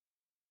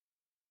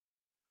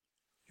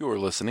You are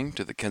listening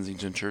to the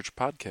Kensington Church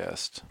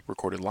podcast,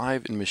 recorded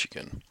live in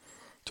Michigan.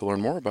 To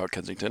learn more about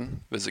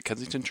Kensington, visit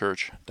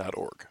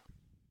kensingtonchurch.org.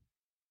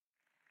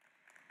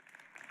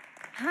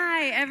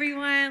 Hi,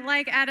 everyone.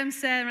 Like Adam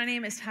said, my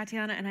name is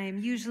Tatiana, and I am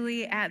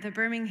usually at the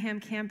Birmingham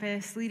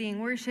campus leading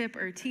worship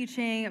or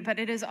teaching, but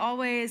it is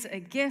always a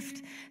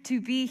gift to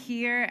be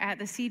here at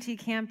the CT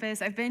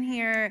campus. I've been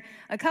here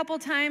a couple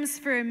times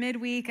for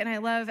Midweek, and I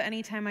love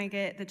anytime I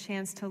get the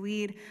chance to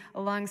lead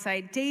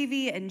alongside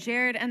Davey and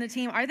Jared and the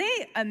team. Are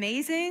they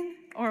amazing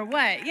or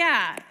what?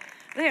 Yeah.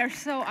 They are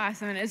so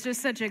awesome, and it's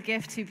just such a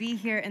gift to be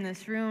here in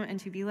this room and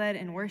to be led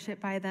in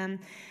worship by them.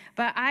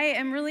 But I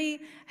am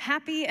really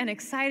happy and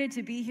excited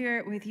to be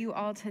here with you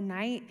all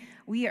tonight.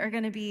 We are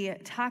going to be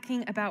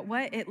talking about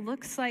what it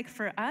looks like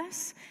for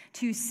us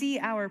to see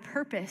our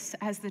purpose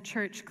as the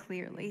church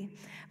clearly,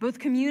 both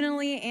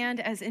communally and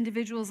as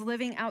individuals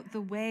living out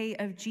the way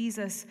of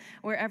Jesus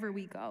wherever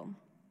we go.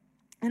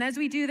 And as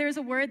we do, there's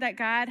a word that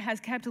God has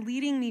kept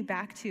leading me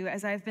back to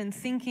as I've been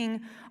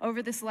thinking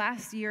over this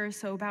last year or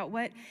so about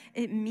what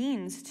it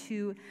means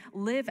to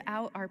live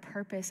out our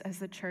purpose as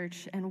the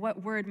church and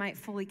what word might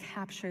fully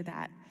capture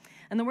that.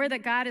 And the word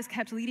that God has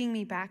kept leading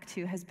me back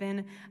to has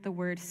been the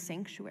word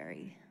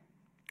sanctuary.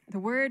 The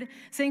word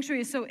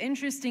sanctuary is so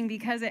interesting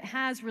because it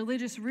has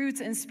religious roots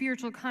and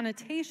spiritual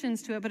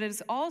connotations to it, but it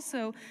is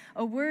also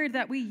a word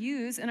that we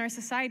use in our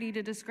society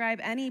to describe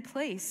any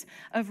place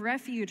of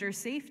refuge or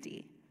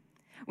safety.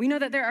 We know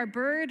that there are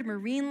bird,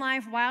 marine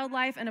life,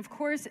 wildlife, and of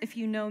course, if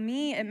you know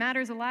me, it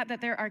matters a lot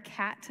that there are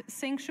cat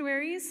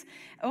sanctuaries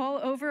all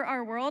over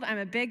our world. I'm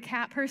a big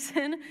cat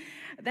person.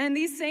 And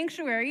these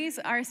sanctuaries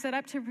are set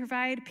up to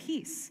provide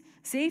peace,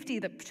 safety,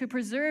 to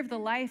preserve the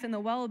life and the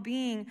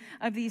well-being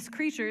of these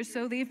creatures,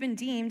 so they've been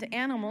deemed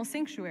animal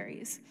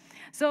sanctuaries.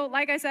 So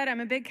like I said, I'm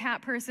a big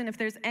cat person. If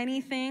there's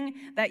anything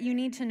that you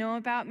need to know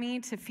about me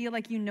to feel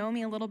like you know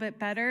me a little bit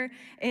better,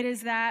 it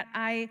is that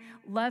I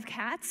love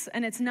cats.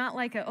 And it's not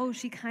like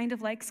she kind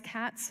of likes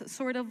cats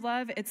sort of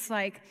love. It's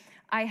like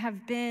I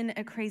have been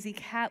a crazy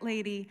cat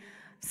lady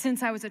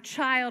since I was a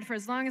child for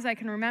as long as I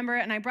can remember.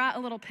 And I brought a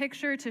little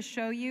picture to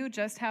show you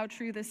just how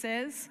true this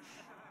is.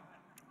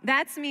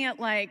 That's me at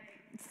like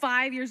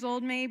 5 years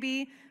old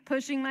maybe,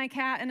 pushing my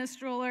cat in a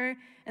stroller.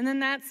 And then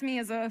that's me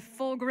as a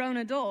full-grown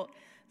adult,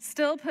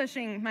 still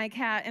pushing my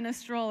cat in a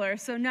stroller,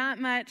 so not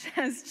much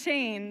has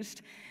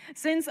changed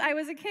since I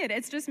was a kid.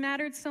 It's just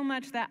mattered so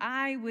much that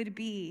I would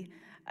be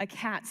a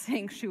cat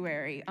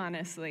sanctuary,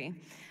 honestly.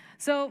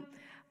 So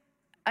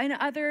in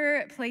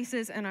other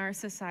places in our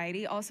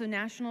society, also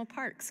national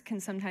parks can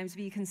sometimes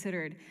be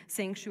considered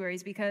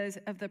sanctuaries because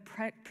of the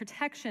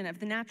protection of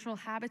the natural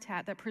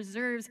habitat that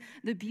preserves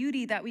the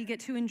beauty that we get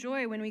to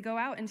enjoy when we go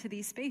out into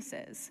these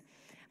spaces.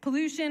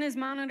 Pollution is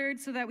monitored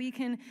so that we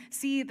can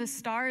see the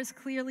stars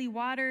clearly.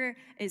 Water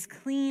is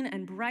clean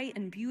and bright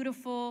and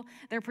beautiful.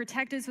 They're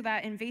protected so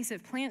that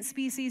invasive plant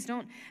species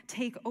don't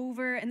take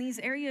over. And these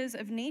areas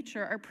of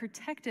nature are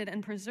protected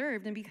and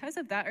preserved, and because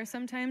of that are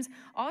sometimes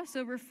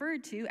also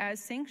referred to as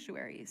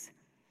sanctuaries.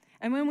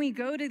 And when we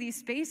go to these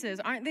spaces,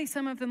 aren't they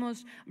some of the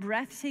most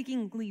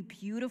breathtakingly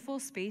beautiful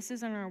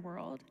spaces in our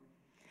world?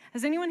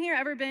 Has anyone here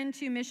ever been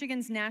to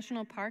Michigan's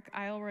National Park,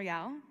 Isle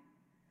Royale?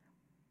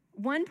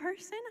 One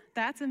person?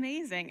 That's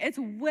amazing. It's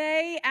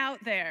way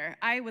out there.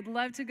 I would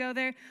love to go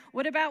there.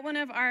 What about one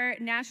of our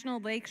national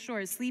lake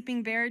shores,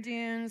 Sleeping Bear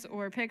Dunes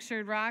or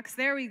Pictured Rocks?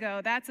 There we go.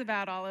 That's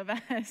about all of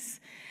us.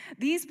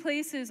 These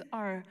places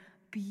are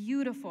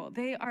beautiful.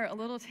 They are a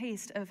little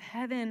taste of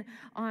heaven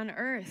on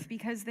earth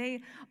because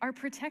they are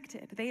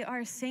protected. They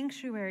are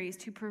sanctuaries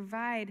to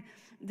provide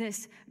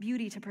this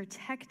beauty, to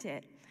protect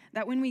it.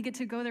 That when we get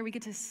to go there, we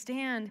get to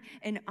stand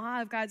in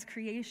awe of God's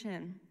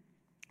creation.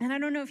 And I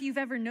don't know if you've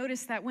ever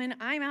noticed that when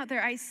I'm out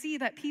there, I see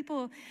that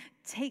people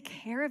take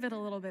care of it a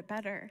little bit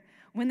better.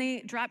 When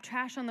they drop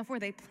trash on the floor,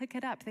 they pick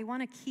it up. They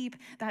want to keep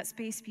that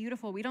space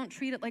beautiful. We don't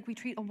treat it like we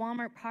treat a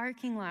Walmart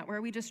parking lot where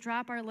we just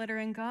drop our litter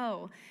and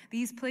go.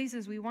 These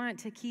places we want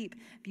to keep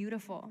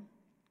beautiful.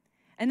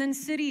 And then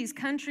cities,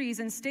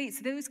 countries, and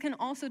states, those can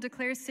also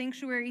declare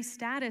sanctuary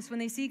status when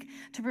they seek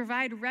to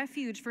provide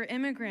refuge for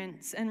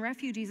immigrants and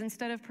refugees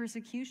instead of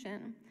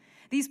persecution.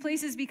 These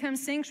places become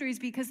sanctuaries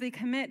because they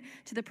commit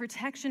to the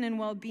protection and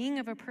well-being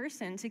of a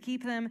person to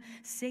keep them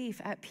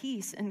safe, at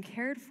peace, and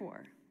cared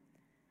for.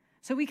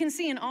 So we can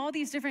see in all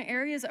these different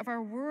areas of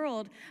our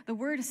world, the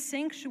word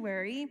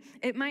sanctuary,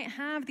 it might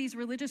have these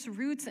religious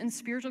roots and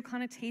spiritual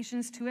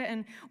connotations to it.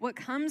 And what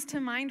comes to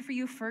mind for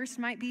you first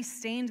might be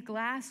stained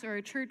glass or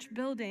a church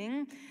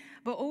building.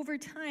 But over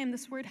time,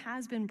 this word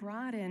has been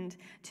broadened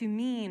to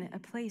mean a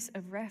place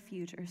of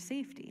refuge or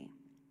safety.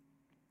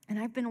 And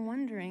I've been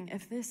wondering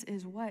if this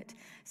is what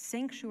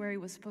sanctuary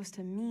was supposed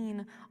to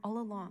mean all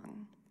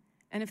along,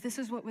 and if this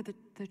is what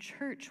the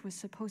church was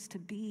supposed to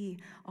be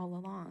all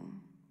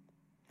along.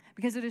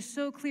 Because it is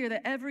so clear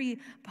that every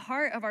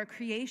part of our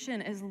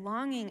creation is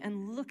longing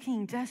and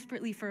looking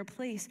desperately for a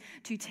place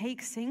to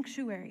take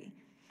sanctuary,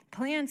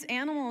 Plants,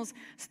 animals,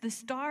 the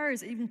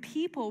stars, even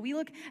people. We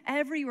look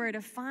everywhere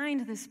to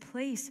find this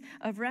place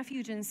of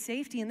refuge and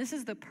safety. And this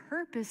is the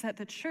purpose that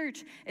the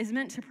church is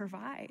meant to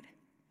provide.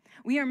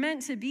 We are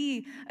meant to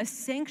be a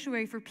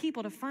sanctuary for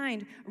people to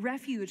find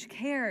refuge,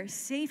 care,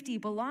 safety,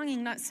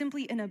 belonging, not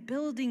simply in a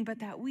building, but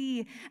that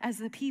we, as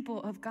the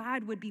people of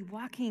God, would be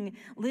walking,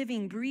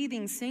 living,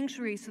 breathing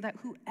sanctuaries so that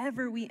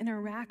whoever we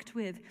interact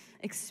with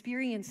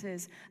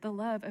experiences the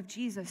love of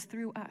Jesus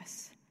through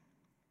us.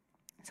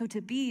 So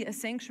to be a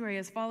sanctuary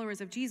as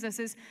followers of Jesus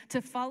is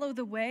to follow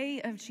the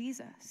way of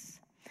Jesus,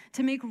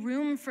 to make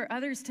room for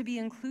others to be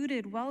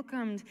included,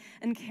 welcomed,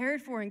 and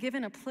cared for, and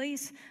given a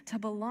place to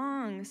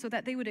belong so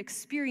that they would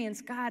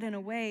experience God in a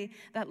way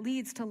that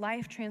leads to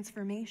life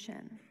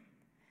transformation.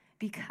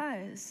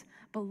 Because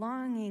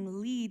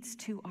belonging leads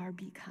to our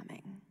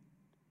becoming.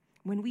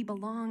 When we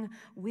belong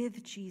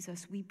with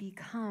Jesus, we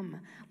become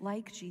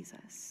like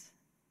Jesus.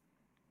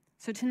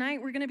 So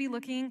tonight we're going to be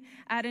looking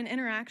at an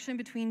interaction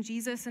between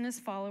Jesus and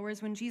his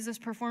followers when Jesus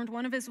performed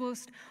one of his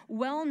most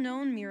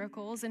well-known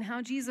miracles and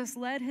how Jesus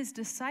led his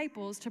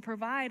disciples to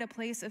provide a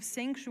place of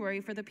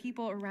sanctuary for the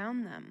people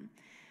around them.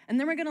 And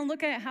then we're going to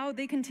look at how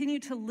they continue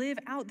to live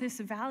out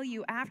this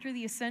value after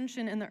the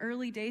ascension in the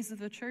early days of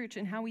the church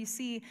and how we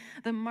see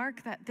the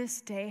mark that this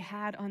day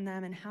had on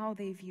them and how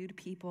they viewed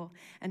people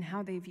and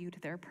how they viewed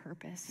their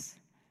purpose.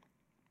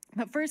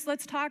 But first,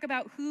 let's talk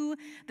about who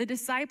the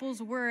disciples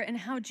were and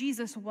how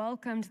Jesus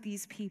welcomed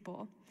these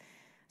people.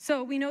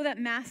 So we know that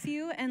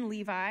Matthew and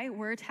Levi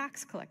were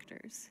tax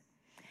collectors.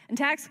 And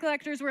tax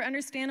collectors were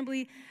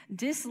understandably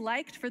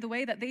disliked for the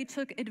way that they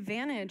took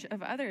advantage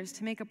of others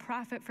to make a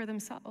profit for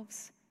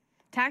themselves.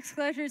 Tax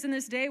collectors in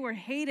this day were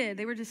hated,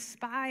 they were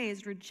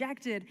despised,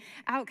 rejected,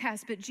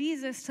 outcast. But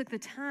Jesus took the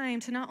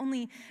time to not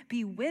only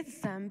be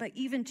with them, but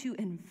even to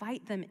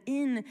invite them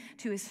in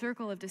to his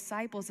circle of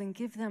disciples and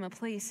give them a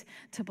place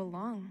to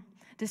belong,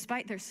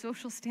 despite their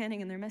social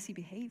standing and their messy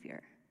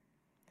behavior.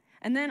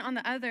 And then on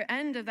the other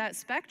end of that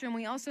spectrum,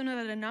 we also know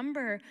that a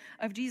number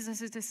of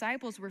Jesus'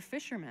 disciples were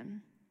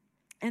fishermen.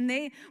 And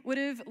they would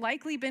have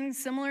likely been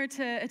similar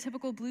to a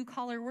typical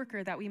blue-collar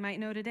worker that we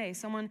might know today,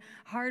 someone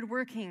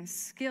hardworking,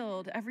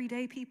 skilled,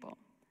 everyday people.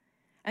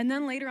 And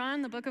then later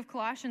on, the book of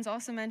Colossians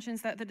also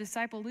mentions that the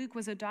disciple Luke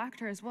was a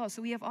doctor as well.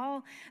 So we have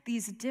all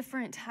these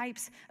different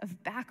types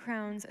of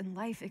backgrounds and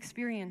life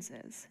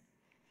experiences.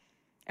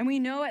 And we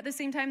know at the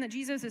same time that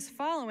Jesus'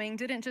 following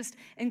didn't just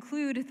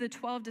include the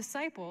 12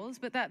 disciples,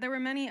 but that there were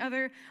many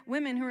other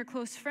women who were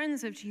close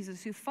friends of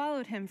Jesus who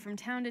followed him from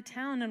town to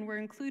town and were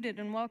included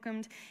and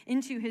welcomed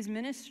into his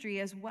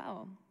ministry as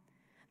well.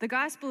 The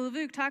Gospel of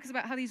Luke talks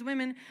about how these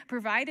women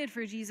provided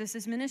for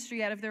Jesus'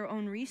 ministry out of their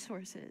own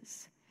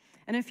resources.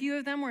 And a few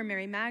of them were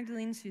Mary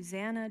Magdalene,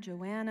 Susanna,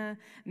 Joanna,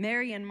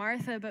 Mary, and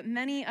Martha, but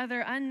many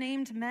other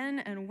unnamed men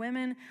and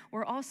women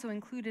were also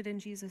included in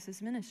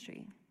Jesus'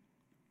 ministry.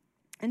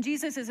 And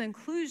Jesus'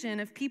 inclusion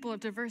of people of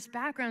diverse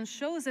backgrounds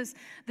shows us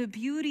the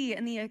beauty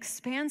and the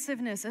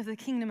expansiveness of the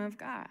kingdom of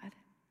God,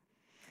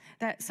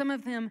 that some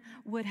of them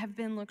would have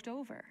been looked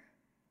over.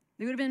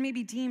 They would have been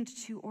maybe deemed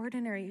too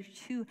ordinary,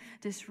 too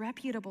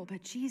disreputable,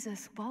 but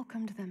Jesus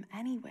welcomed them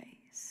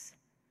anyways.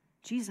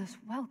 Jesus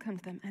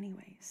welcomed them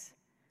anyways.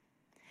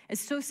 It's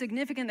so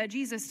significant that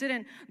Jesus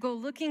didn't go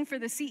looking for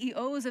the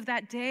CEOs of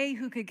that day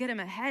who could get him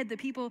ahead, the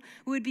people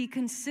who would be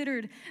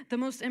considered the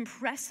most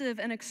impressive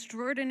and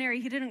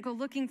extraordinary. He didn't go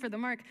looking for the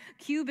Mark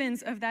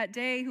Cubans of that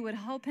day who would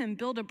help him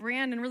build a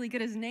brand and really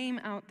get his name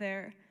out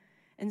there.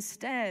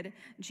 Instead,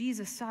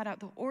 Jesus sought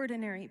out the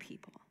ordinary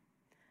people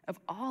of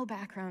all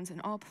backgrounds and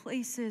all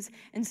places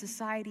in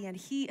society, and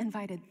he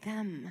invited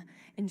them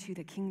into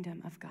the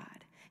kingdom of God.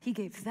 He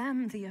gave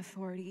them the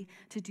authority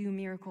to do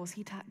miracles.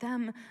 He taught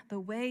them the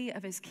way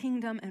of his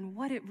kingdom and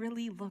what it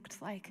really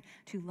looked like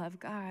to love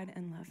God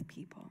and love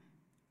people.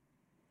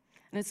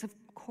 And it's, of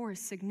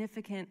course,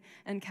 significant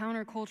and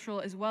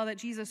countercultural as well that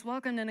Jesus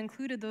welcomed and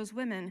included those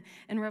women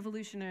in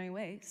revolutionary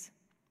ways.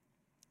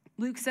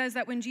 Luke says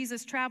that when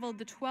Jesus traveled,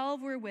 the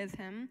 12 were with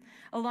him,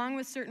 along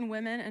with certain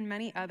women and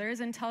many others,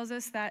 and tells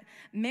us that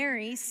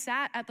Mary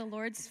sat at the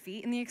Lord's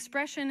feet. And the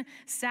expression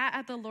sat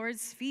at the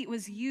Lord's feet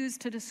was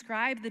used to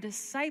describe the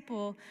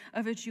disciple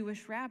of a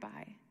Jewish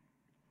rabbi.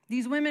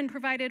 These women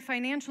provided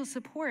financial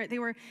support. They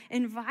were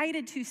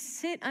invited to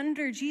sit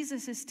under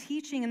Jesus'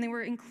 teaching, and they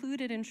were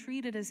included and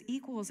treated as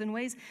equals in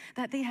ways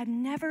that they had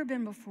never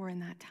been before in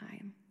that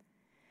time.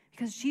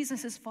 Because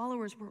Jesus'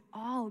 followers were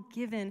all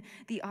given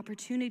the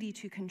opportunity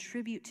to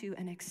contribute to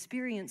and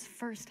experience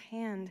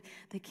firsthand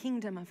the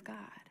kingdom of God.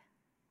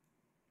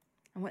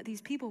 And what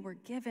these people were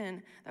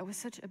given that was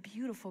such a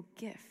beautiful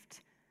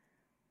gift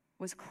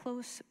was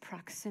close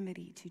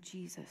proximity to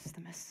Jesus,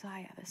 the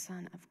Messiah, the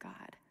Son of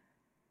God.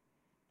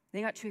 They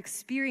got to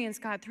experience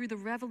God through the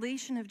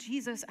revelation of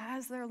Jesus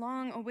as their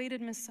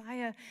long-awaited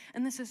Messiah.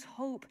 And this is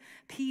hope,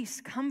 peace,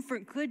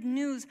 comfort, good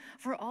news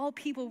for all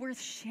people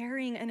worth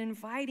sharing and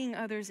inviting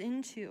others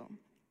into.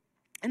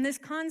 And this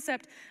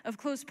concept of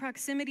close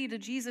proximity to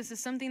Jesus is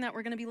something that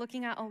we're going to be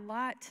looking at a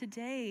lot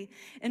today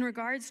in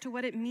regards to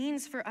what it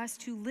means for us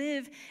to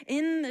live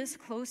in this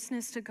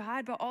closeness to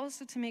God, but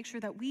also to make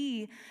sure that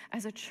we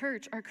as a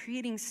church are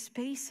creating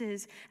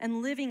spaces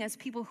and living as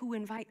people who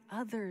invite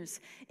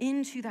others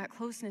into that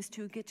closeness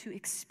to get to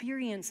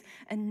experience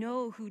and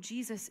know who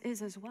Jesus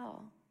is as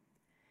well.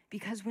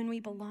 Because when we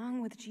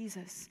belong with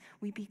Jesus,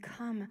 we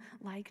become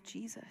like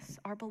Jesus.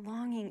 Our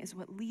belonging is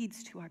what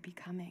leads to our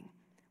becoming,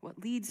 what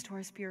leads to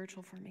our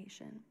spiritual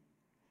formation.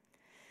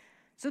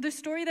 So the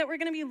story that we're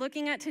going to be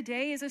looking at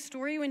today is a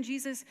story when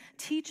Jesus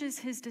teaches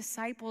his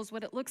disciples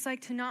what it looks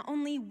like to not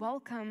only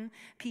welcome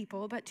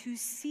people, but to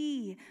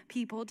see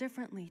people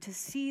differently, to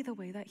see the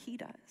way that he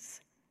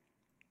does.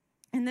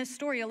 In this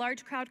story, a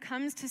large crowd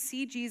comes to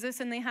see Jesus,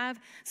 and they have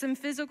some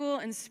physical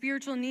and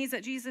spiritual needs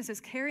that Jesus is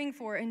caring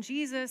for, and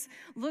Jesus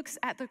looks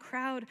at the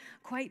crowd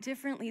quite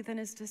differently than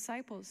his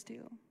disciples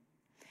do.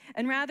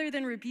 And rather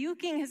than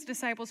rebuking his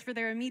disciples for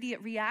their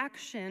immediate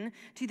reaction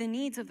to the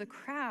needs of the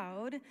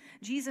crowd,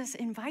 Jesus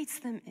invites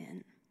them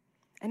in,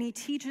 and he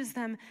teaches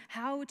them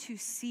how to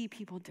see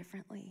people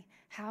differently,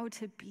 how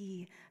to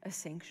be a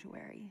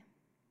sanctuary.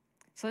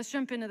 So let's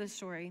jump into the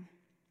story.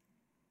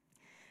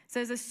 It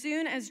says, as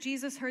soon as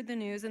Jesus heard the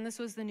news, and this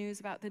was the news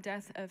about the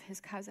death of his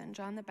cousin,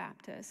 John the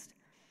Baptist,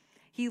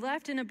 he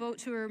left in a boat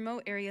to a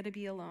remote area to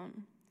be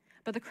alone.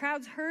 But the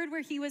crowds heard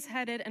where he was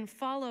headed and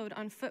followed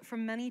on foot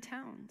from many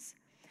towns.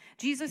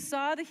 Jesus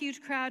saw the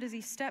huge crowd as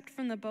he stepped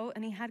from the boat,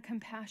 and he had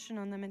compassion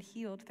on them and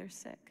healed their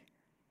sick.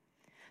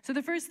 So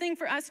the first thing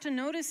for us to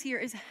notice here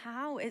is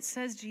how it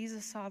says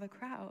Jesus saw the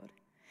crowd.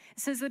 It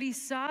says that he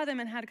saw them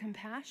and had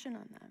compassion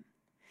on them.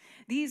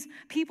 These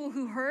people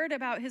who heard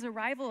about his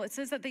arrival, it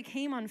says that they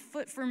came on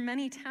foot from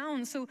many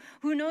towns. So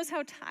who knows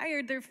how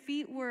tired their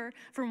feet were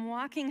from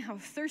walking, how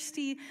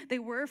thirsty they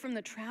were from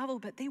the travel,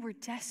 but they were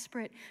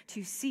desperate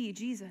to see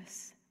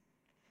Jesus.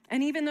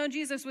 And even though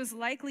Jesus was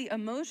likely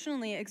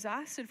emotionally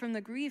exhausted from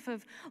the grief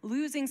of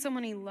losing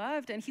someone he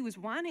loved, and he was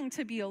wanting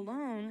to be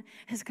alone,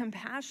 his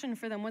compassion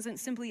for them wasn't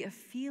simply a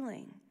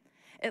feeling.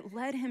 It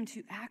led him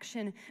to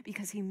action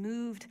because he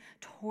moved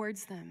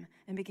towards them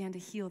and began to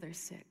heal their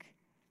sick.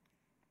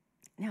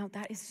 Now,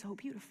 that is so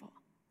beautiful.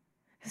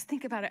 Just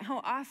think about it.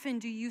 How often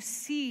do you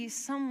see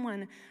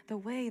someone the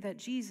way that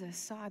Jesus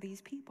saw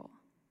these people?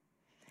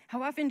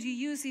 How often do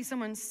you see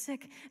someone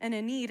sick and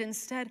in need,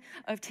 instead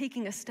of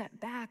taking a step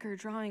back or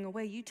drawing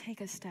away, you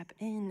take a step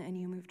in and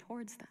you move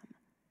towards them?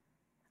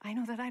 I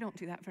know that I don't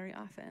do that very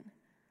often.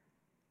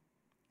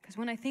 Because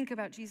when I think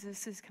about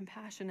Jesus'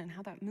 compassion and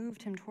how that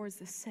moved him towards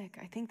the sick,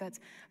 I think that's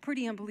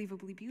pretty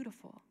unbelievably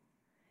beautiful.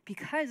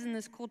 Because in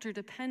this culture,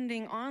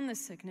 depending on the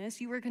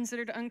sickness, you were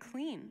considered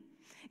unclean.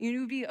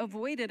 You would be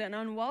avoided and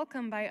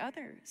unwelcome by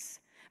others.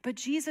 But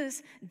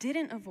Jesus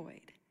didn't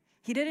avoid.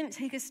 He didn't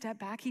take a step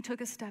back. He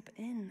took a step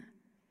in.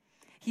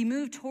 He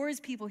moved towards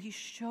people. He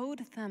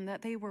showed them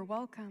that they were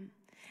welcome.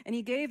 And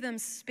he gave them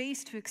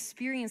space to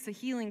experience the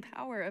healing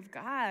power of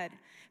God.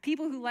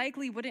 People who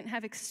likely wouldn't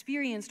have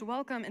experienced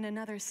welcome in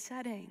another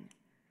setting.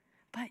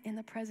 But in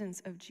the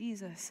presence of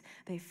Jesus,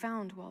 they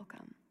found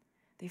welcome.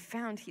 They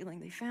found healing.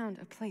 They found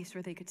a place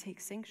where they could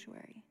take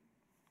sanctuary.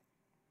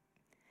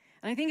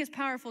 And I think it's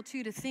powerful,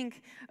 too, to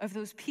think of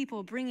those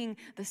people bringing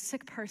the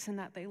sick person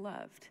that they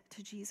loved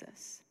to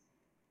Jesus,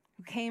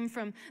 who came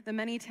from the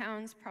many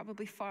towns,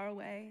 probably far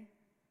away,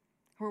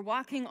 who were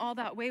walking all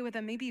that way with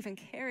them, maybe even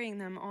carrying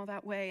them all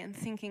that way and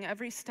thinking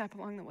every step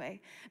along the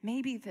way,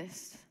 maybe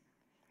this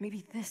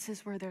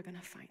is where they're going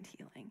to find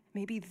healing.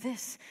 Maybe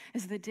this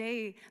is the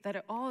day that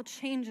it all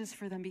changes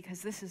for them,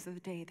 because this is the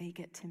day they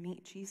get to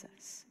meet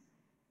Jesus.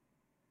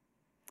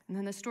 And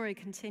then the story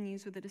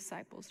continues with the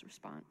disciples'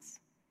 response.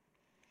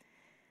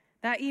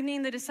 That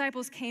evening, the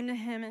disciples came to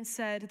him and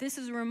said, "This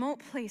is a remote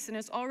place and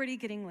it's already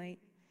getting late.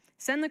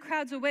 Send the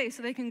crowds away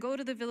so they can go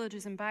to the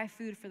villages and buy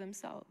food for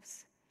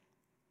themselves."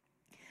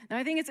 Now,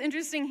 I think it's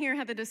interesting here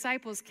how the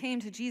disciples came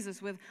to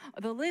Jesus with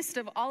the list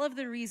of all of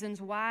the reasons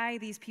why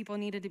these people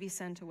needed to be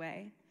sent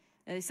away.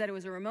 And they said it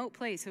was a remote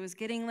place, it was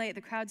getting late,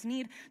 the crowds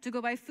need to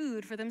go buy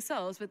food for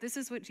themselves, but this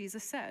is what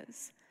Jesus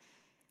says.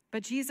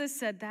 But Jesus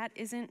said that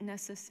isn't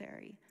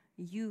necessary.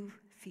 You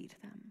feed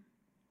them.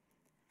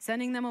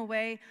 Sending them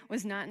away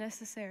was not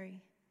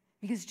necessary,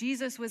 because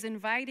Jesus was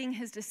inviting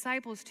his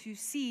disciples to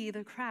see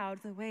the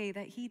crowd the way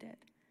that he did,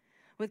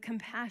 with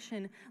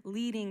compassion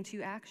leading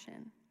to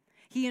action.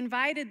 He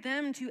invited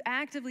them to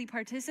actively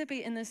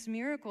participate in this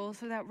miracle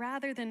so that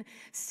rather than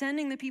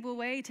sending the people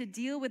away to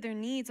deal with their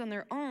needs on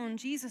their own,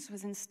 Jesus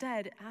was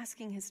instead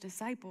asking his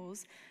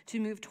disciples to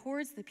move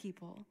towards the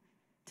people,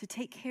 to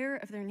take care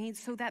of their needs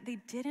so that they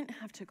didn't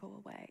have to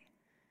go away.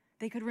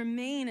 They could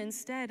remain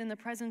instead in the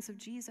presence of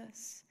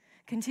Jesus,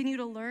 continue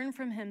to learn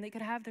from him. They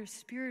could have their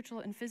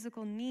spiritual and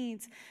physical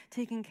needs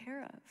taken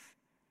care of.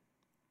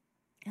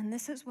 And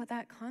this is what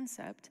that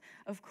concept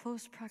of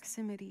close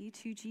proximity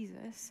to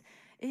Jesus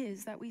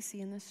is that we see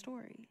in this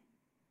story.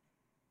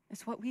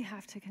 It's what we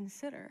have to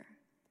consider.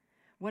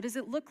 What does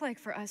it look like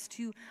for us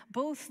to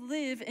both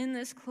live in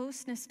this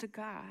closeness to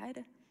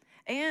God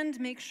and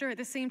make sure at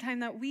the same time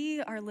that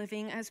we are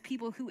living as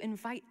people who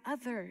invite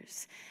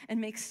others and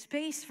make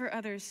space for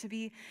others to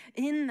be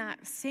in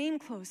that same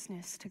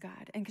closeness to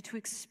God and to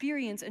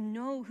experience and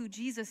know who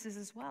Jesus is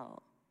as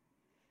well.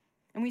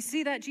 And we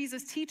see that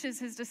Jesus teaches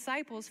his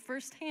disciples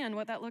firsthand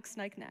what that looks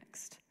like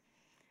next.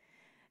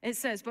 It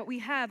says, "But we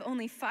have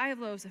only 5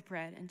 loaves of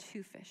bread and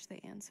 2 fish," they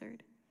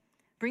answered.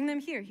 "Bring them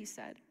here," he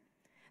said.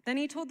 Then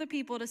he told the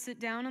people to sit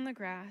down on the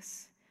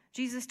grass.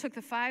 Jesus took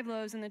the 5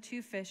 loaves and the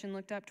 2 fish and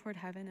looked up toward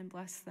heaven and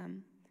blessed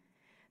them.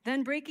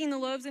 Then breaking the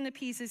loaves into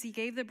pieces, he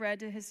gave the bread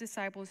to his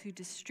disciples, who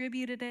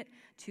distributed it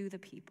to the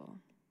people.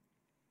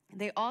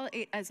 They all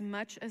ate as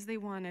much as they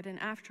wanted, and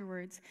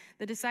afterwards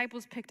the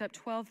disciples picked up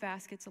 12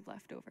 baskets of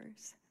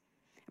leftovers.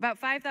 About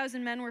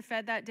 5,000 men were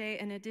fed that day,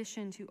 in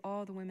addition to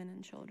all the women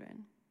and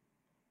children.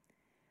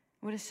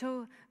 What is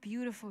so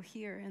beautiful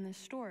here in this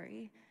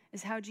story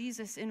is how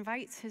Jesus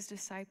invites his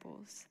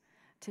disciples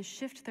to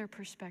shift their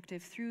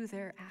perspective through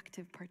their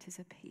active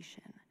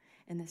participation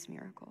in this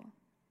miracle.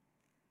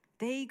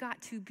 They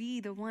got to be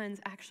the ones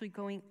actually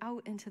going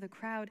out into the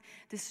crowd,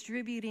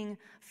 distributing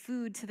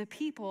food to the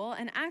people.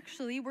 And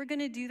actually, we're going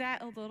to do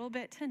that a little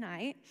bit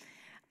tonight.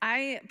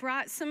 I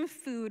brought some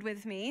food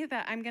with me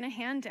that I'm going to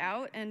hand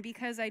out. And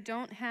because I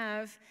don't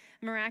have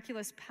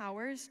miraculous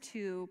powers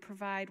to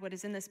provide what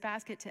is in this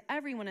basket to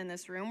everyone in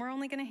this room, we're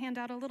only going to hand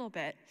out a little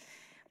bit.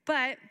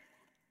 But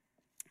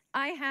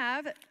I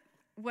have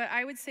what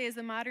I would say is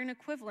the modern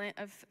equivalent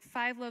of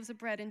 5 loaves of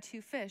bread and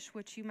 2 fish,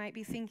 which you might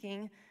be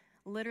thinking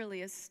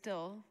literally is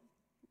still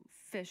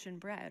fish and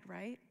bread,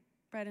 right?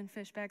 Bread and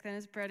fish back then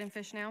is bread and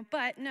fish now.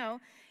 But no,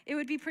 it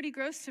would be pretty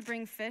gross to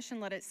bring fish and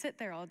let it sit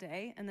there all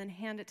day and then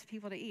hand it to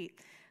people to eat.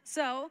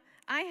 So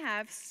I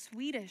have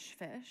Swedish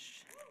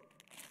fish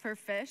for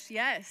fish,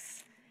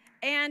 yes.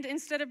 And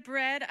instead of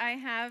bread, I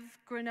have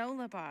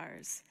granola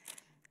bars.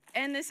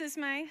 And this is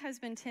my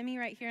husband, Timmy,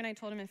 right here, and I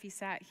told him if he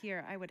sat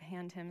here, I would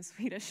hand him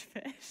Swedish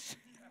fish.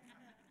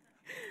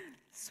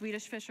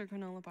 Swedish fish or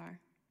granola bar?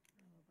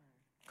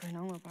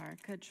 Granola bar,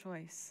 good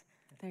choice.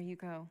 There you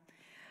go.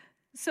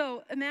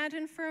 So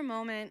imagine for a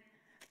moment,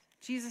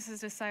 Jesus'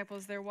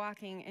 disciples, they're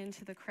walking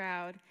into the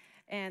crowd,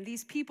 and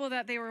these people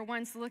that they were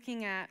once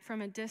looking at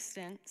from a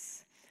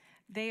distance,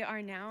 they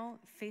are now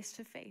face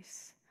to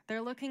face.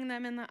 They're looking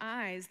them in the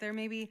eyes. They're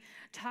maybe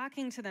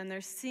talking to them.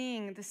 They're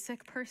seeing the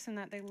sick person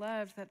that they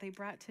loved, that they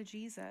brought to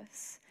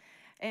Jesus.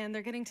 And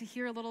they're getting to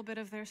hear a little bit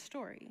of their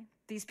story.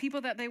 These people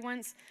that they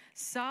once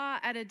saw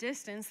at a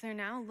distance, they're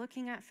now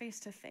looking at face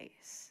to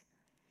face.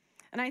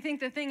 And I think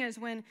the thing is,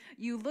 when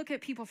you look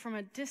at people from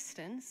a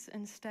distance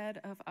instead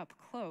of up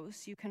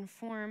close, you can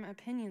form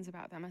opinions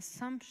about them,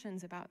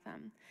 assumptions about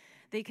them.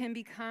 They can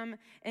become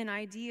an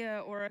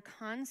idea or a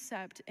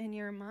concept in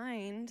your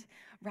mind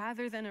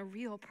rather than a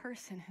real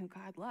person who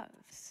God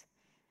loves.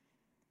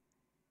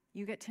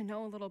 You get to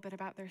know a little bit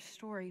about their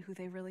story, who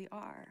they really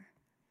are.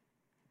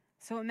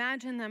 So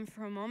imagine them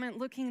for a moment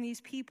looking these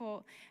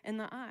people in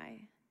the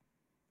eye,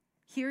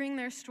 hearing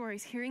their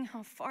stories, hearing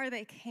how far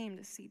they came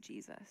to see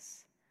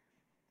Jesus.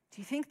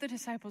 Do you think the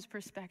disciples'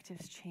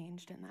 perspectives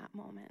changed in that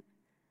moment?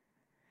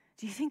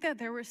 Do you think that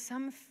there were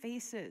some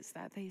faces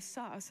that they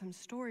saw, some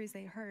stories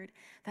they heard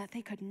that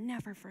they could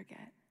never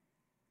forget?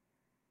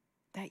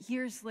 That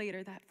years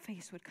later, that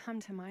face would come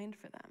to mind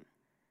for them.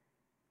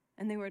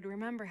 And they would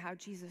remember how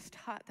Jesus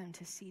taught them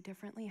to see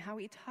differently, how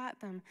he taught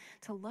them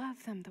to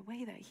love them the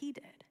way that he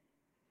did.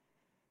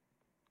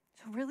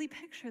 So really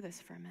picture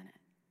this for a minute.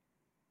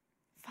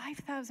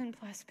 5,000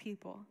 plus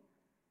people,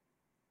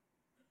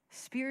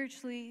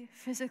 spiritually,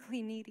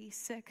 physically needy,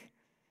 sick.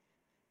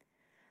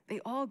 They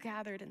all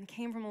gathered and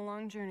came from a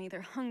long journey. They're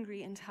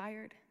hungry and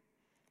tired.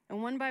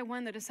 And one by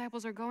one, the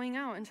disciples are going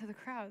out into the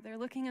crowd. They're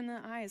looking in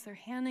the eyes. They're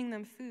handing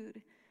them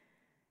food.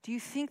 Do you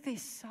think they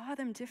saw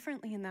them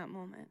differently in that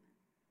moment?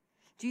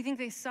 Do you think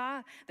they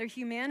saw their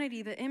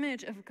humanity, the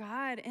image of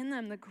God in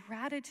them, the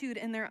gratitude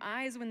in their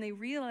eyes when they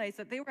realized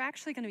that they were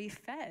actually going to be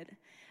fed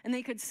and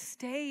they could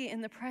stay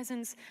in the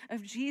presence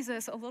of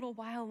Jesus a little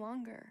while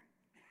longer?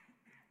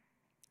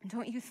 And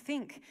don't you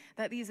think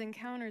that these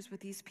encounters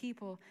with these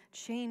people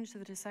changed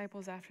the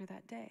disciples after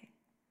that day?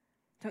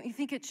 Don't you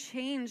think it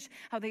changed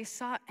how they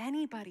saw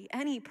anybody,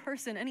 any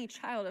person, any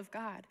child of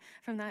God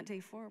from that day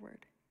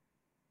forward?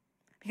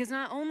 Because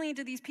not only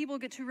did these people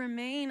get to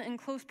remain in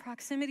close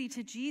proximity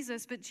to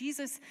Jesus, but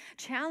Jesus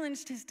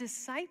challenged his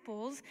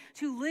disciples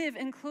to live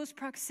in close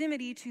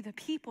proximity to the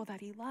people that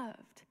he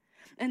loved.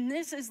 And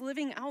this is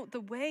living out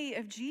the way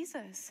of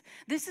Jesus.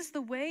 This is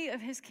the way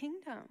of his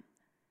kingdom.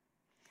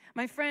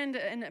 My friend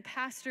and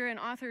pastor and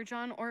author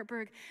John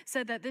Ortberg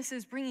said that this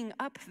is bringing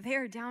up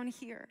there down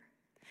here,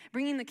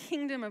 bringing the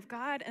kingdom of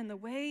God and the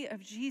way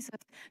of Jesus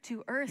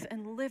to earth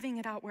and living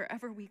it out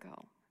wherever we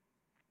go.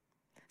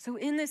 So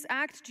in this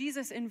act,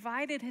 Jesus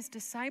invited his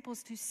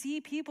disciples to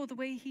see people the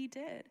way he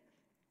did,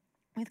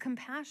 with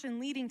compassion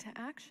leading to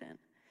action.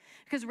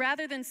 Because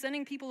rather than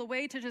sending people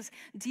away to just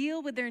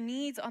deal with their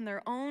needs on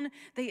their own,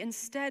 they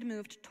instead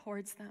moved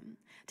towards them,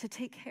 to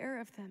take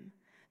care of them,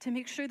 to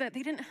make sure that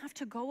they didn't have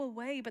to go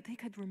away, but they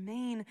could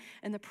remain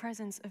in the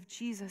presence of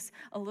Jesus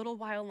a little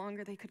while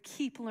longer. They could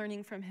keep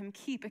learning from him,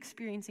 keep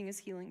experiencing his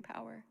healing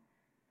power.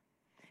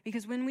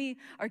 Because when we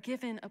are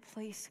given a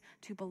place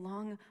to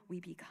belong, we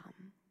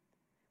become.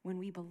 When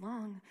we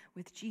belong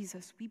with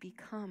Jesus, we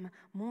become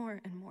more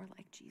and more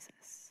like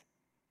Jesus.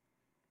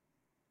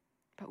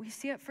 But we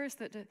see at first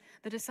that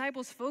the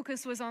disciples'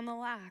 focus was on the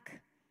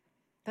lack,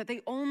 that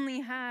they only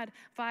had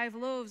 5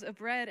 loaves of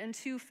bread and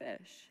 2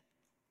 fish.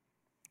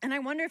 And I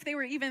wonder if they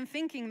were even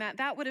thinking that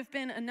that would have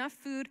been enough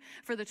food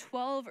for the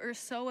 12 or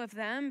so of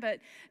them, but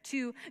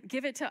to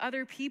give it to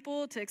other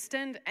people, to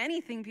extend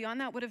anything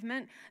beyond that would have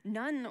meant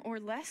none or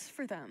less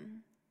for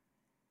them.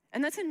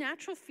 And that's a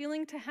natural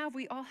feeling to have.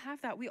 We all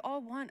have that. We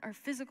all want our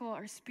physical,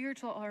 our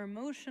spiritual, our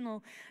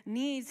emotional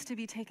needs to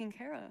be taken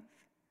care of.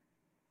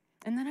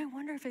 And then I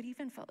wonder if it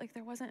even felt like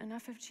there wasn't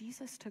enough of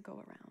Jesus to go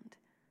around.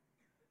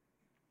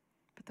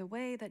 But the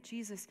way that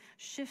Jesus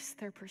shifts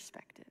their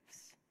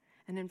perspectives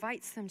and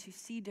invites them to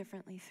see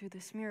differently through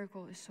this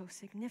miracle is so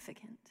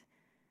significant,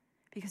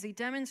 because he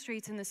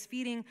demonstrates in this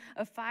feeding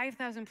of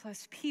 5,000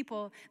 plus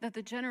people that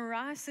the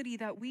generosity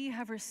that we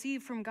have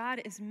received from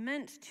God is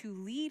meant to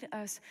lead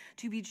us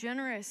to be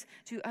generous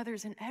to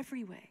others in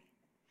every way,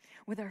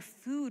 with our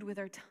food, with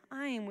our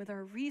time, with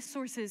our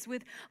resources,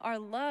 with our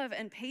love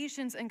and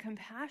patience and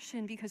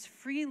compassion, because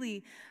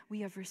freely we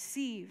have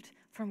received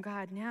from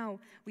God. Now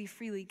we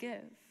freely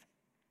give.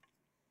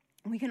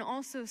 We can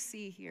also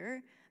see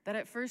here that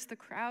at first the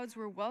crowds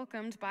were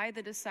welcomed by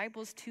the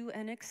disciples to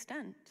an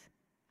extent.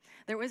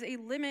 There was a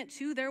limit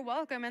to their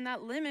welcome, and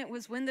that limit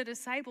was when the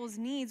disciples'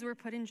 needs were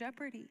put in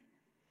jeopardy.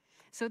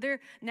 So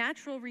their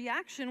natural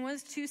reaction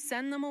was to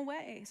send them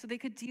away so they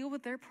could deal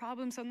with their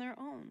problems on their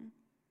own.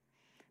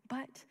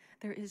 But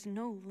there is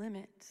no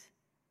limit.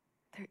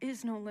 There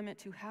is no limit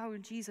to how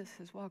Jesus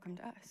has welcomed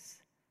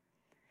us.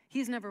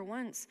 He's never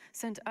once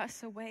sent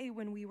us away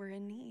when we were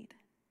in need,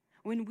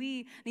 when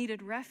we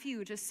needed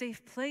refuge, a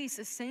safe place,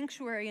 a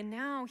sanctuary, and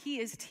now he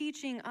is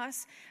teaching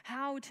us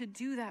how to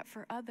do that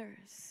for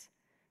others.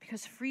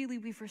 Because freely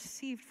we've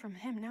received from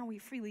him, now we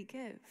freely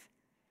give.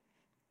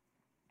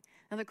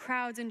 Now the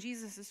crowds and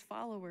Jesus'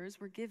 followers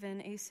were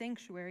given a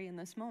sanctuary in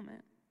this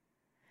moment.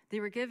 They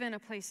were given a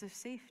place of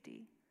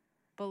safety,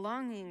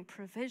 belonging,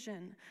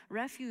 provision,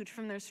 refuge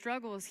from their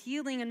struggles,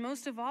 healing, and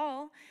most of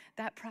all,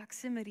 that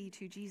proximity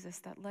to Jesus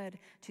that led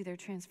to their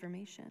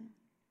transformation.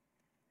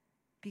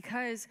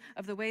 Because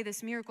of the way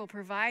this miracle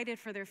provided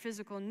for their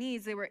physical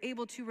needs, they were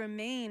able to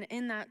remain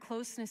in that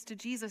closeness to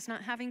Jesus,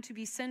 not having to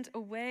be sent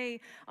away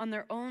on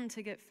their own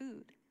to get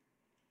food.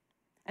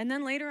 And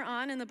then later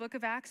on in the book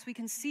of Acts, we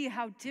can see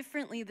how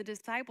differently the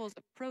disciples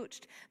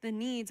approached the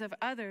needs of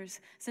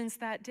others since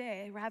that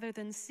day, rather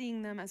than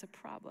seeing them as a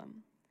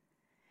problem.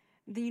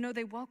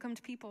 They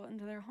welcomed people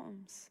into their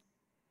homes.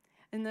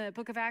 In the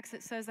book of Acts,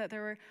 it says that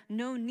there were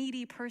no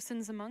needy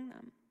persons among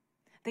them.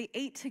 They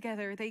ate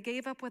together. They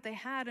gave up what they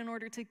had in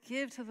order to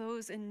give to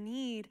those in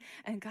need,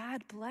 and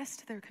God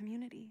blessed their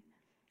community.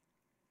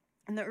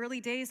 In the early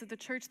days of the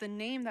church, the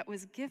name that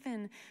was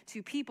given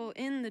to people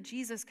in the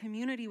Jesus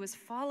community was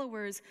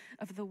followers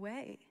of the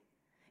way,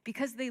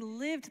 because they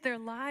lived their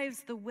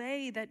lives the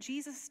way that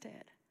Jesus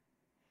did.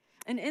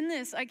 And in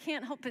this, I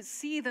can't help but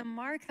see the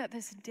mark that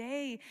this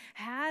day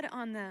had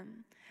on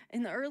them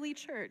in the early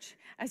church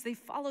as they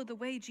followed the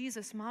way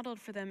Jesus modeled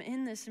for them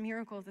in this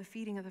miracle of the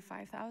feeding of the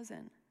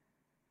 5,000.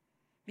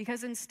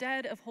 Because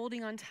instead of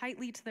holding on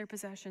tightly to their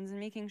possessions and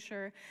making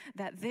sure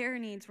that their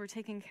needs were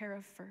taken care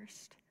of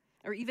first,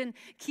 or even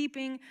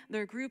keeping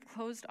their group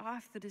closed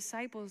off, the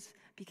disciples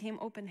became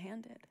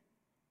open-handed.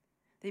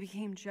 They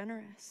became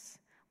generous,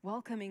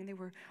 welcoming. They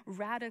were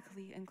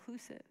radically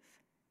inclusive.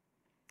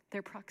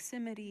 Their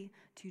proximity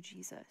to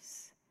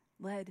Jesus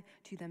led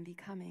to them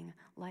becoming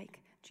like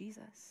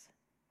Jesus.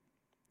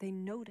 They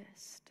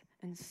noticed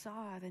and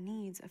saw the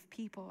needs of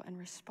people and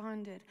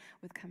responded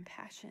with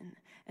compassion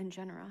and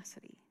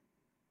generosity.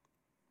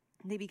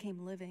 They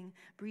became living,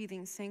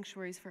 breathing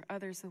sanctuaries for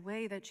others the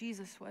way that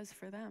Jesus was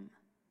for them.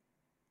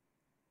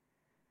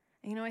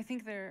 I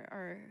think there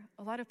are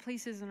a lot of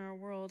places in our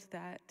world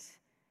that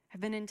have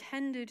been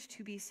intended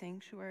to be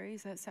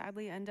sanctuaries that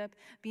sadly end up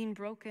being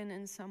broken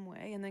in some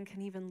way and then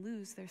can even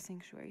lose their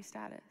sanctuary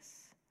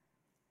status.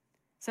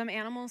 Some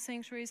animal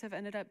sanctuaries have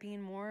ended up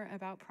being more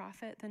about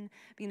profit than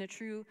being a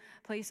true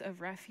place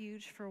of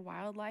refuge for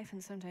wildlife,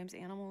 and sometimes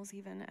animals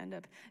even end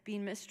up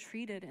being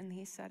mistreated in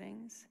these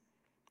settings.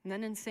 And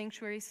then in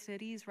sanctuary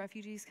cities,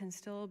 refugees can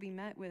still be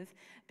met with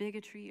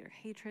bigotry or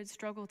hatred,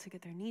 struggle to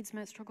get their needs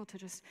met, struggle to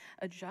just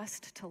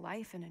adjust to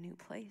life in a new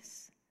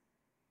place.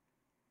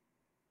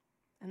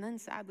 And then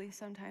sadly,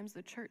 sometimes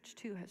the church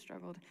too has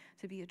struggled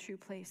to be a true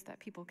place that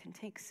people can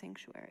take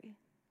sanctuary.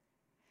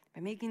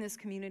 By making this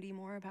community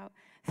more about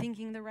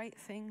thinking the right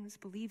things,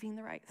 believing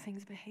the right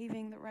things,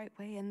 behaving the right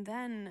way, and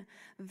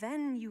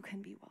then you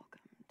can be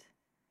welcomed,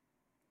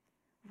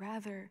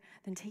 rather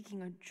than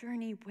taking a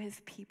journey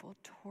with people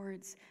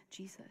towards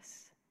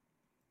Jesus.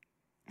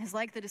 is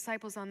like the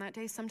disciples on that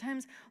day.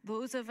 Sometimes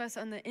those of us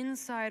on the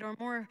inside are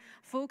more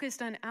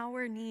focused on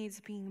our needs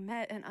being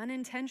met, and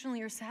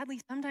unintentionally, or sadly,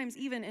 sometimes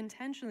even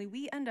intentionally,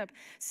 we end up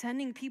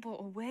sending people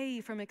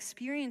away from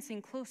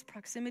experiencing close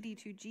proximity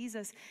to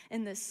Jesus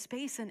in this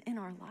space and in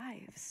our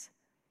lives.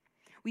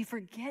 We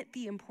forget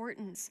the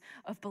importance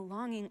of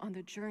belonging on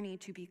the journey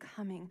to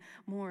becoming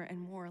more and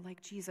more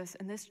like Jesus.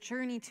 And this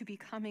journey to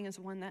becoming is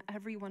one that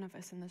every one of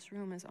us in this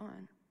room is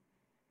on.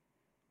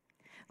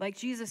 Like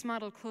Jesus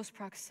modeled close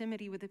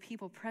proximity with the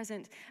people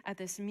present at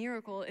this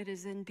miracle, it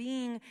is in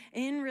being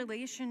in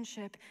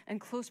relationship and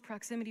close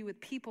proximity with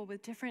people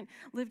with different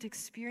lived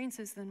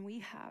experiences than we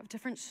have,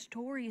 different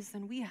stories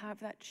than we have,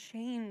 that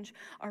change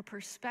our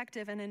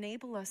perspective and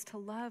enable us to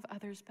love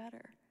others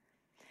better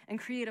and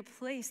create a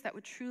place that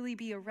would truly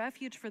be a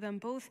refuge for them,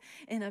 both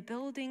in a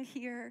building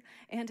here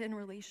and in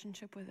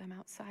relationship with them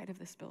outside of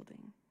this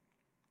building.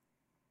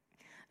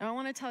 Now, I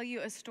want to tell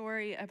you a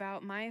story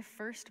about my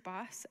first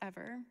boss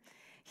ever.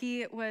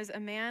 He was a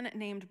man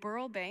named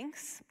Burl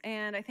Banks,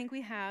 and I think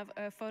we have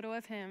a photo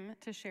of him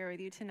to share with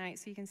you tonight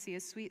so you can see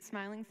his sweet,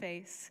 smiling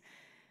face.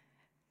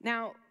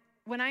 Now,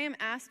 when I am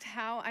asked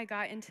how I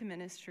got into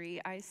ministry,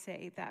 I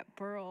say that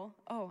Burl,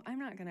 I'm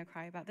not going to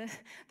cry about this,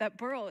 that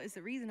Burl is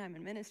the reason I'm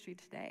in ministry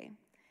today.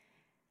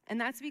 And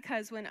that's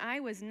because when I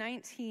was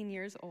 19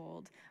 years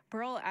old,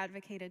 Burl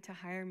advocated to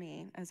hire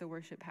me as a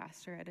worship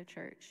pastor at a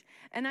church.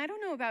 And I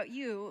don't know about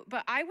you,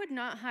 but I would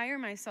not hire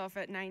myself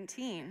at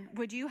 19.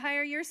 Would you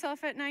hire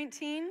yourself at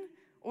 19?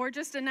 Or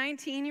just a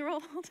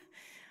 19-year-old?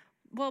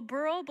 Well,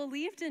 Burl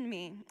believed in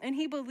me, and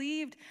he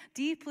believed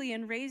deeply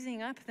in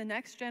raising up the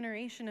next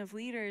generation of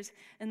leaders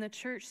in the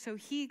church. So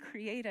he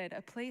created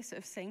a place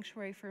of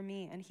sanctuary for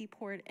me, and he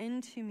poured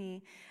into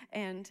me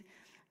and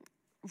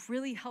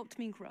really helped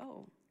me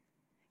grow.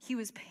 He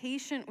was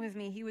patient with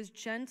me. He was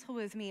gentle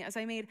with me as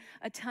I made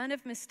a ton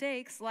of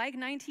mistakes, like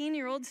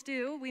 19-year-olds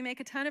do. We make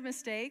a ton of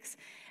mistakes.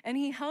 And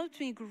he helped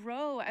me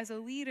grow as a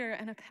leader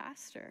and a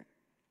pastor.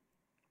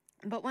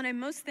 But what I'm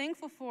most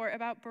thankful for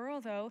about Burl,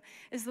 though,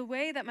 is the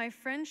way that my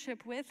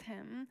friendship with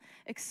him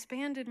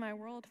expanded my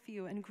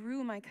worldview and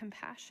grew my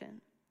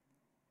compassion.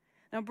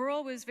 Now,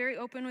 Burl was very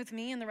open with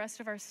me and the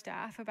rest of our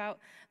staff about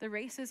the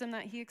racism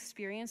that he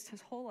experienced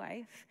his whole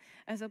life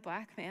as a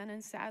Black man,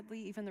 and sadly,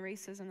 even the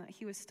racism that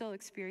he was still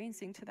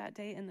experiencing to that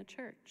day in the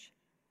church.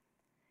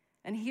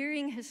 And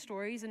hearing his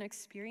stories and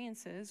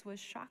experiences was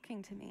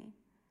shocking to me.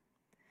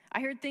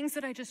 I heard things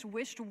that I just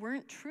wished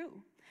weren't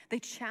true. They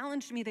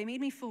challenged me. They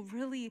made me feel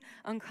really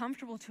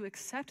uncomfortable to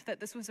accept that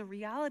this was a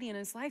reality in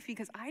his life,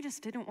 because I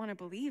just didn't want to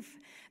believe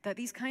that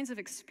these kinds of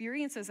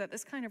experiences, that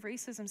this kind of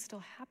racism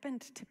still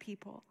happened to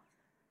people.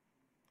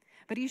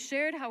 But he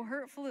shared how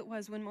hurtful it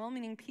was when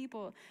well-meaning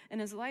people in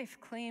his life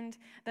claimed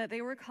that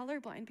they were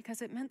colorblind,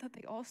 because it meant that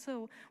they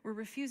also were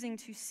refusing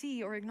to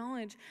see or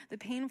acknowledge the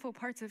painful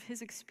parts of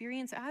his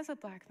experience as a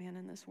Black man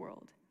in this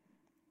world.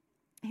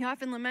 He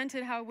often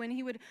lamented how when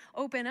he would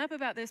open up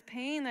about this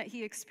pain that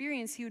he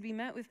experienced, he would be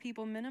met with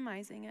people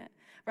minimizing it,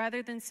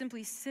 rather than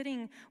simply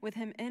sitting with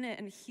him in it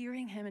and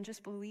hearing him and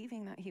just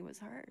believing that he was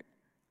hurt.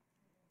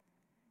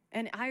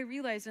 And I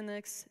realized in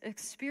the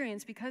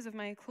experience, because of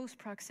my close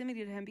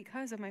proximity to him,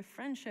 because of my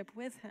friendship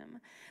with him,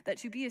 that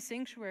to be a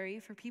sanctuary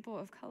for people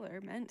of color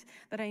meant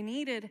that I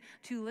needed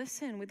to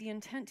listen with the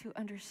intent to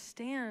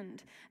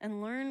understand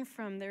and learn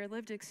from their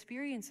lived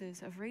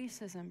experiences of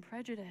racism,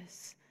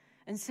 prejudice,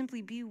 and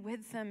simply be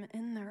with them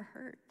in their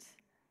hurt.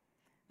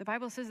 The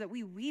Bible says that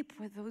we weep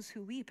with those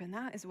who weep, and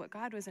that is what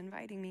God was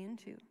inviting me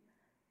into.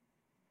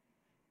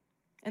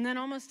 And then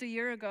almost a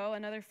year ago,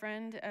 another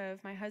friend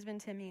of my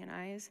husband, Timmy, and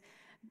I's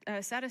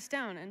sat us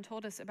down and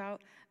told us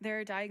about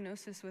their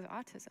diagnosis with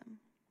autism.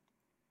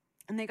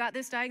 And they got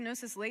this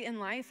diagnosis late in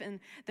life, in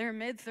their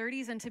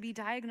mid-30s, and to be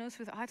diagnosed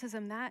with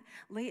autism that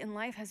late in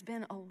life has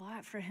been a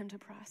lot for him to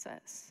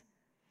process.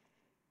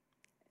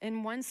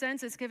 In one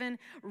sense, it's given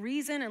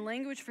reason and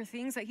language for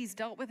things that he's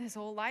dealt with his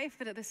whole life,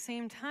 but at the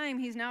same time,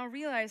 he's now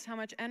realized how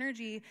much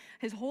energy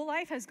his whole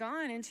life has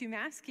gone into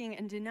masking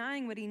and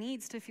denying what he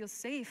needs to feel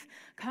safe,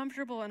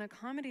 comfortable, and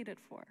accommodated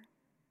for.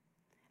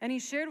 And he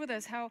shared with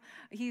us how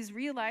he's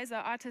realized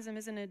that autism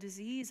isn't a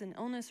disease, an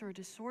illness, or a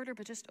disorder,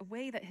 but just a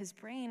way that his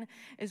brain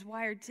is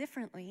wired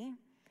differently.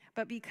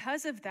 But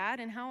because of that,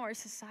 and how our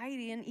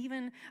society and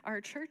even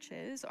our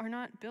churches are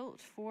not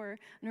built for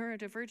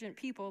neurodivergent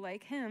people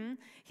like him,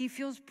 he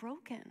feels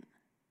broken.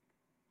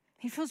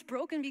 He feels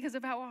broken because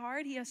of how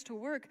hard he has to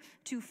work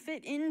to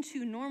fit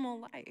into normal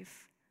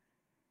life.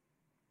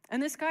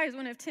 And this guy is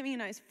one of Timmy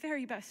and I's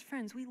very best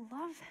friends. We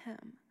love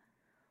him.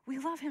 We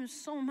love him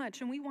so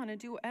much, and we want to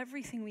do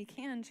everything we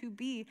can to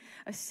be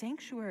a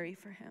sanctuary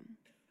for him,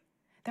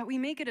 that we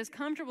make it as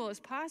comfortable as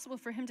possible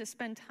for him to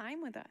spend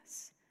time with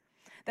us,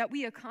 that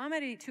we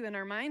accommodate to and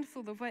are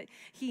mindful of what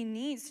he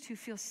needs to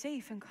feel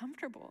safe and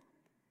comfortable,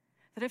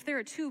 that if there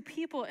are two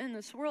people in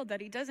this world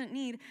that he doesn't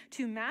need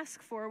to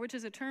mask for, which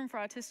is a term for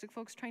autistic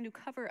folks trying to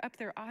cover up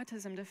their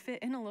autism to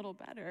fit in a little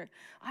better,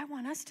 I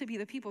want us to be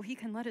the people he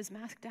can let his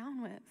mask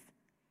down with.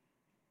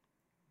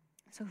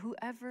 So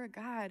whoever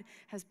God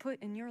has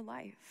put in your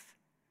life,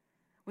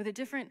 with a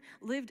different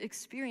lived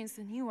experience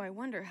than you, I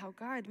wonder how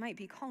God might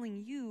be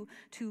calling you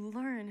to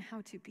learn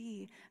how to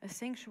be a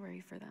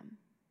sanctuary for them.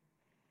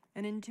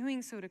 And in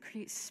doing so, to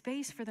create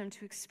space for them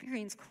to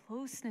experience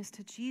closeness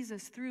to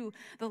Jesus through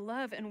the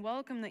love and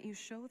welcome that you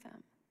show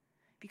them.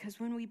 Because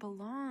when we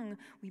belong,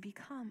 we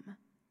become.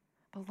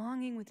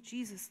 Belonging with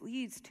Jesus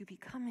leads to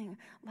becoming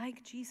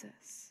like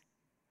Jesus.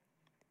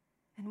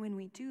 And when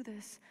we do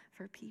this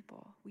for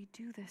people, we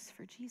do this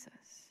for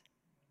Jesus.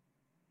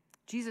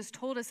 Jesus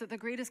told us that the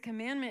greatest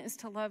commandment is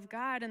to love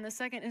God, and the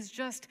second is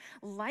just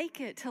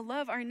like it, to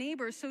love our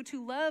neighbor. So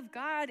to love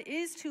God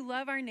is to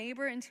love our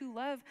neighbor, and to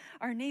love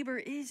our neighbor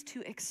is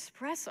to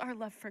express our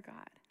love for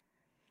God.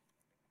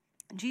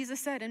 Jesus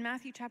said in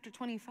Matthew chapter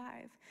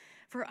 25,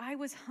 "For I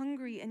was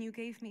hungry and you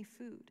gave me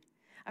food.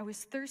 I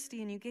was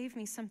thirsty and you gave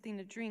me something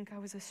to drink. I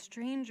was a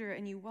stranger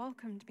and you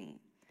welcomed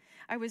me.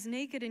 I was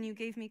naked and you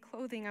gave me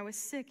clothing. I was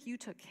sick, you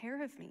took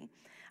care of me.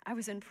 I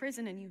was in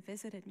prison and you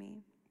visited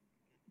me."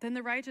 Then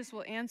the righteous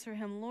will answer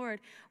him, "Lord,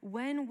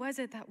 when was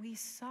it that we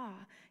saw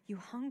you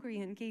hungry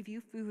and gave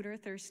you food, or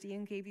thirsty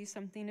and gave you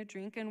something to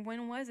drink? And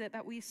when was it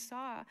that we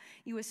saw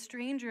you a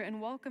stranger and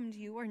welcomed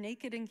you, or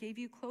naked and gave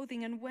you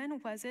clothing? And when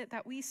was it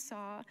that we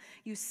saw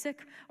you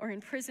sick or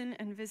in prison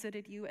and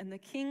visited you?" And the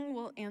king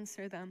will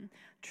answer them,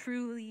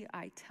 "Truly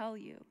I tell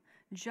you,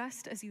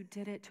 just as you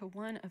did it to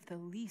one of the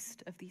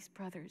least of these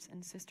brothers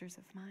and sisters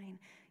of mine,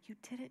 you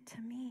did it to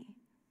me."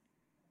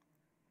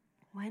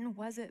 When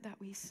was it that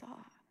we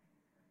saw?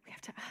 We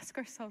have to ask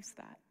ourselves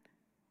that.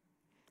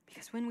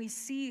 Because when we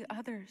see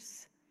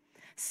others,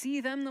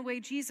 see them the way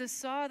Jesus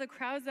saw the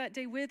crowds that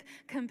day, with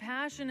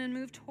compassion, and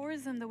move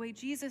towards them the way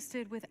Jesus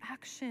did with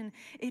action,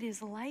 it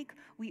is like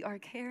we are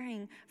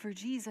caring for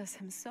Jesus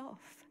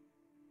himself.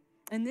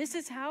 And this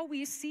is how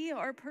we see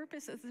our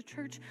purpose as the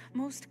church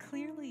most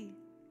clearly.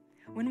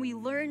 When we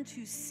learn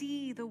to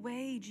see the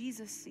way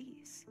Jesus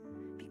sees.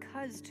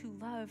 Because to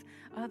love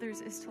others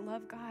is to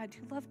love God.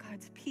 To love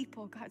God's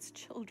people, God's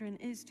children,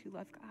 is to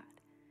love God.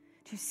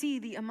 To see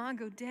the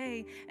imago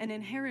Dei and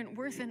inherent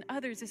worth in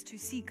others is to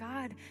see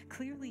God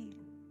clearly.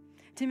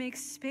 To make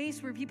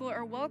space where people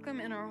are welcome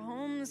in our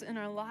homes, in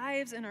our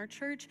lives, in our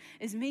church,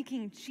 is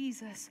making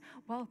Jesus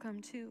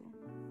welcome too.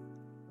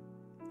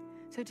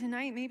 So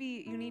tonight,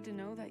 maybe you need to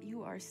know that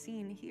you are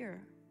seen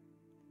here.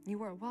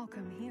 You are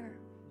welcome here.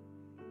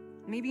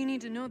 Maybe you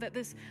need to know that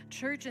this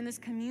church and this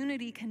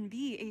community can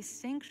be a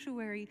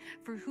sanctuary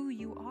for who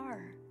you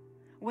are.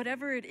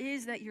 Whatever it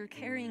is that you're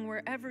carrying,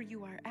 wherever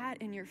you are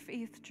at in your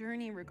faith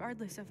journey,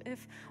 regardless of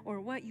if or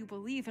what you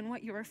believe and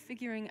what you are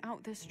figuring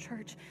out, this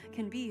church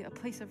can be a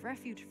place of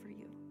refuge for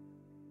you.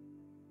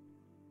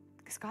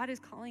 Because God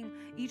is calling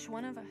each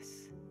one of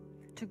us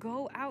to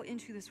go out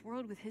into this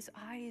world with his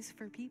eyes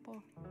for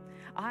people.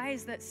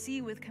 Eyes that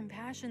see with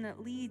compassion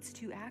that leads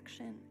to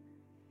action.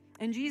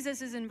 And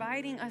Jesus is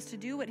inviting us to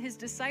do what his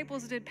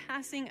disciples did,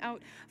 passing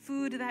out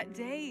food that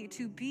day,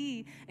 to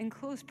be in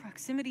close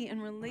proximity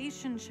and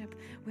relationship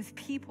with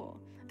people,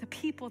 the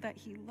people that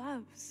he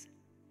loves.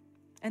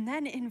 And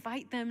then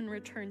invite them in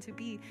return to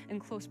be in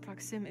close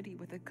proximity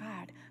with a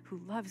God who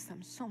loves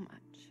them so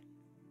much.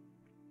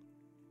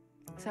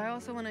 So I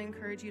also want to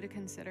encourage you to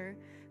consider,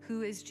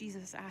 who is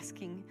Jesus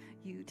asking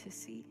you to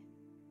see?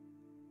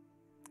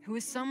 Who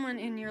is someone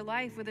in your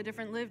life with a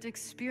different lived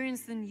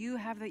experience than you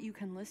have that you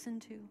can listen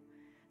to?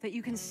 That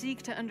you can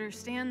seek to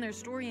understand their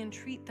story and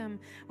treat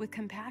them with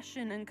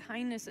compassion and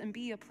kindness and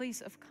be a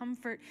place of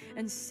comfort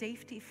and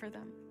safety for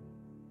them.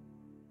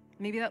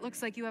 Maybe that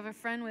looks like you have a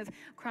friend with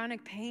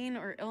chronic pain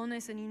or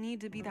illness and you need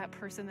to be that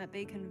person that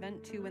they can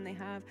vent to when they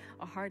have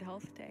a hard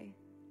health day.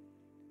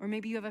 Or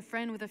maybe you have a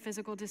friend with a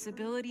physical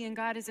disability and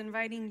God is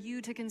inviting you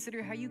to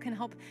consider how you can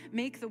help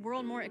make the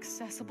world more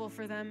accessible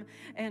for them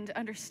and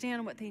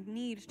understand what they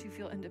need to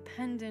feel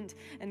independent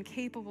and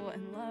capable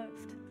and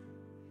loved.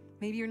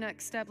 Maybe your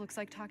next step looks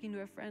like talking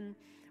to a friend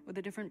with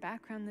a different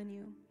background than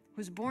you,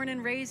 who's born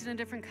and raised in a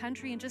different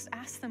country, and just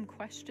ask them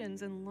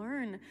questions and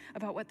learn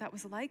about what that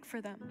was like for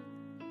them.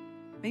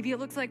 Maybe it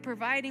looks like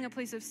providing a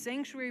place of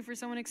sanctuary for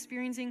someone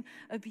experiencing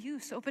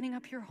abuse, opening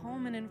up your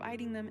home and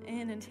inviting them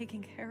in and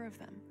taking care of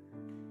them.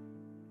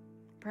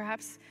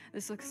 Perhaps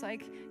this looks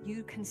like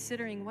you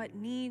considering what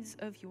needs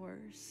of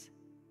yours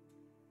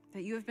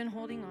that you have been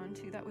holding on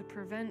to that would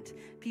prevent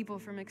people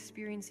from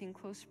experiencing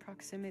close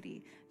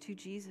proximity to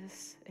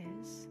Jesus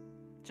is,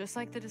 just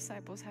like the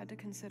disciples had to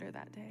consider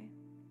that day.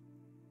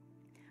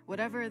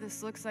 Whatever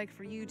this looks like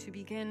for you to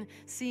begin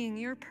seeing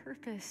your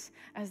purpose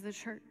as the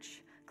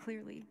church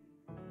clearly,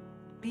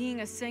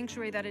 being a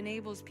sanctuary that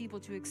enables people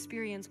to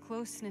experience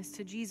closeness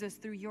to Jesus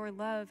through your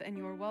love and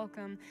your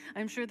welcome.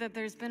 I'm sure that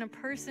there's been a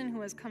person who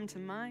has come to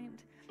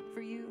mind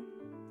for you.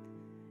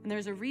 And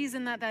there's a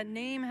reason that that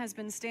name has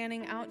been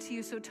standing out to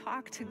you. So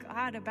talk to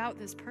God about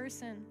this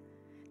person.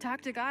 Talk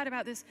to God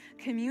about this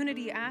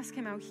community. Ask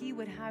him how he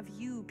would have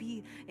you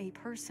be a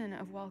person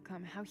of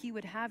welcome, how he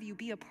would have you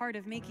be a part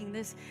of making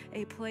this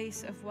a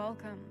place of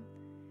welcome,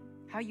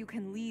 how you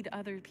can lead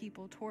other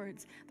people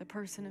towards the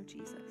person of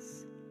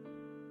Jesus.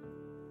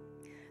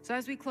 So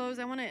as we close,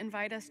 I want to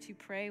invite us to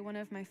pray one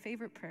of my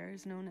favorite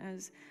prayers, known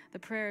as the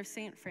prayer of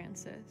St.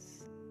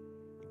 Francis,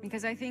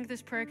 because I think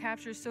this prayer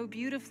captures so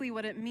beautifully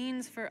what it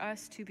means for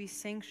us to be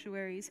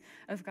sanctuaries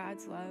of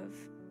God's love.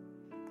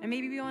 And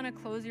maybe you want to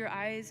close your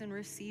eyes and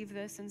receive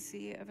this and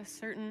see if a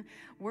certain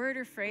word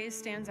or phrase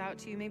stands out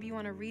to you. Maybe you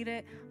want to read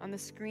it on the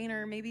screen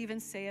or maybe even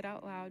say it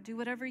out loud. Do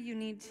whatever you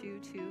need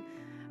to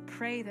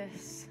pray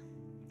this,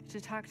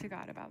 to talk to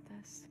God about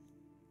this.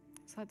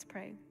 So let's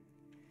pray.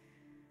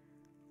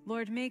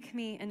 Lord, make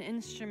me an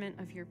instrument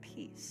of your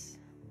peace.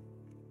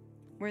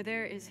 Where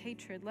there is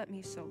hatred, let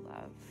me sow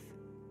love.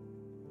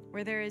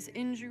 Where there is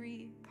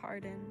injury,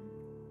 pardon.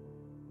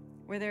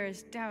 Where there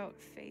is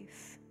doubt,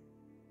 faith.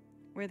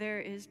 Where there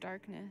is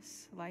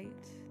darkness,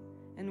 light.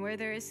 And where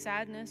there is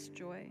sadness,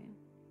 joy.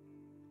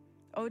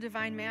 O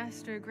divine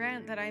Master,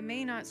 grant that I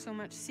may not so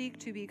much seek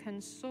to be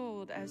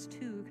consoled as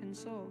to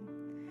console,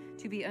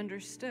 to be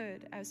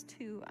understood as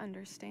to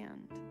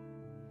understand,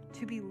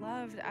 to be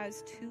loved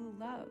as to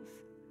love.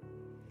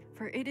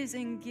 For it is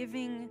in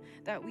giving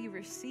that we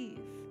receive.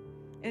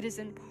 It is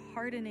in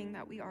pardoning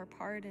that we are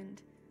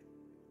pardoned.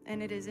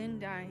 And it is in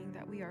dying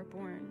that we are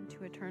born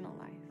to eternal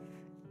life.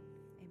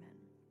 Amen.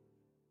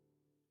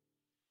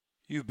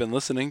 You've been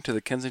listening to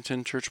the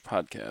Kensington Church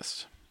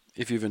Podcast.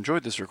 If you've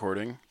enjoyed this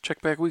recording, check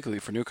back weekly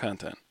for new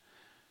content.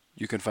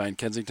 You can find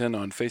Kensington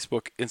on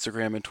Facebook,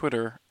 Instagram, and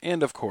Twitter,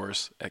 and of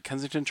course at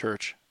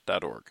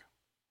kensingtonchurch.org.